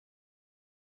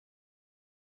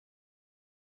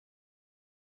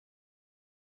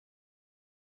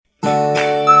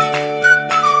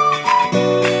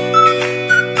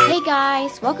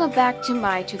welcome back to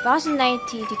my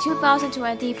 2019 to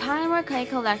 2020 Polymer clay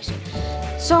collection.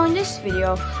 So in this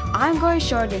video, I'm going to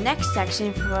show the next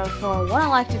section for what I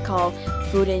like to call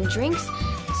food and drinks.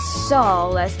 So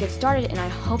let's get started and I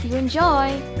hope you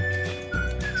enjoy.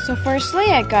 So firstly,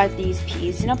 I got these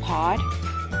peas in a pod.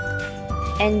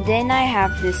 And then I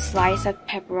have this slice of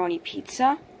pepperoni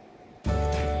pizza,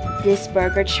 this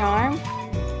burger charm,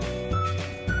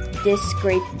 this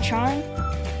grape charm,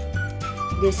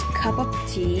 this cup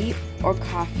of tea or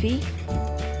coffee,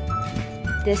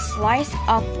 this slice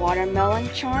of watermelon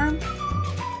charm,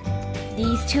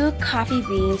 these two coffee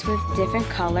beans with different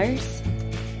colors,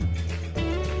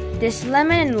 this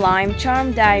lemon and lime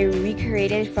charm that I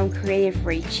recreated from Creative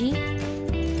Raichi,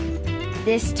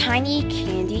 this tiny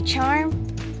candy charm,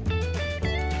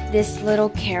 this little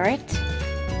carrot,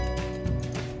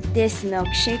 this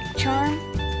milkshake charm,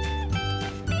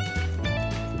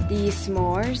 these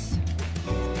s'mores,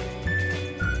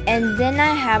 and then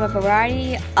I have a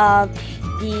variety of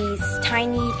these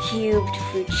tiny cubed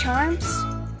fruit charms.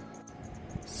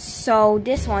 So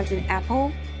this one's an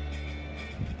apple,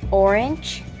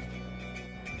 orange,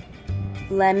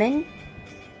 lemon,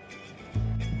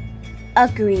 a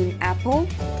green apple,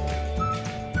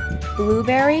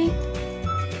 blueberry,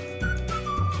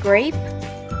 grape,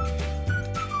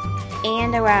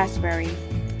 and a raspberry.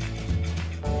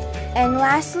 And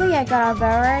lastly, I got a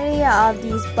variety of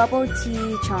these bubble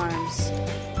tea charms.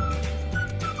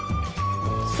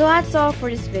 So that's all for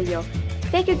this video.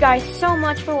 Thank you guys so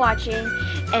much for watching,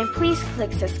 and please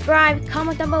click subscribe,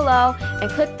 comment down below, and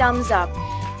click thumbs up.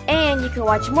 And you can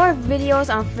watch more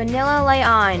videos on Vanilla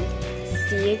Lay-On.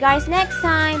 See you guys next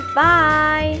time.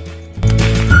 Bye!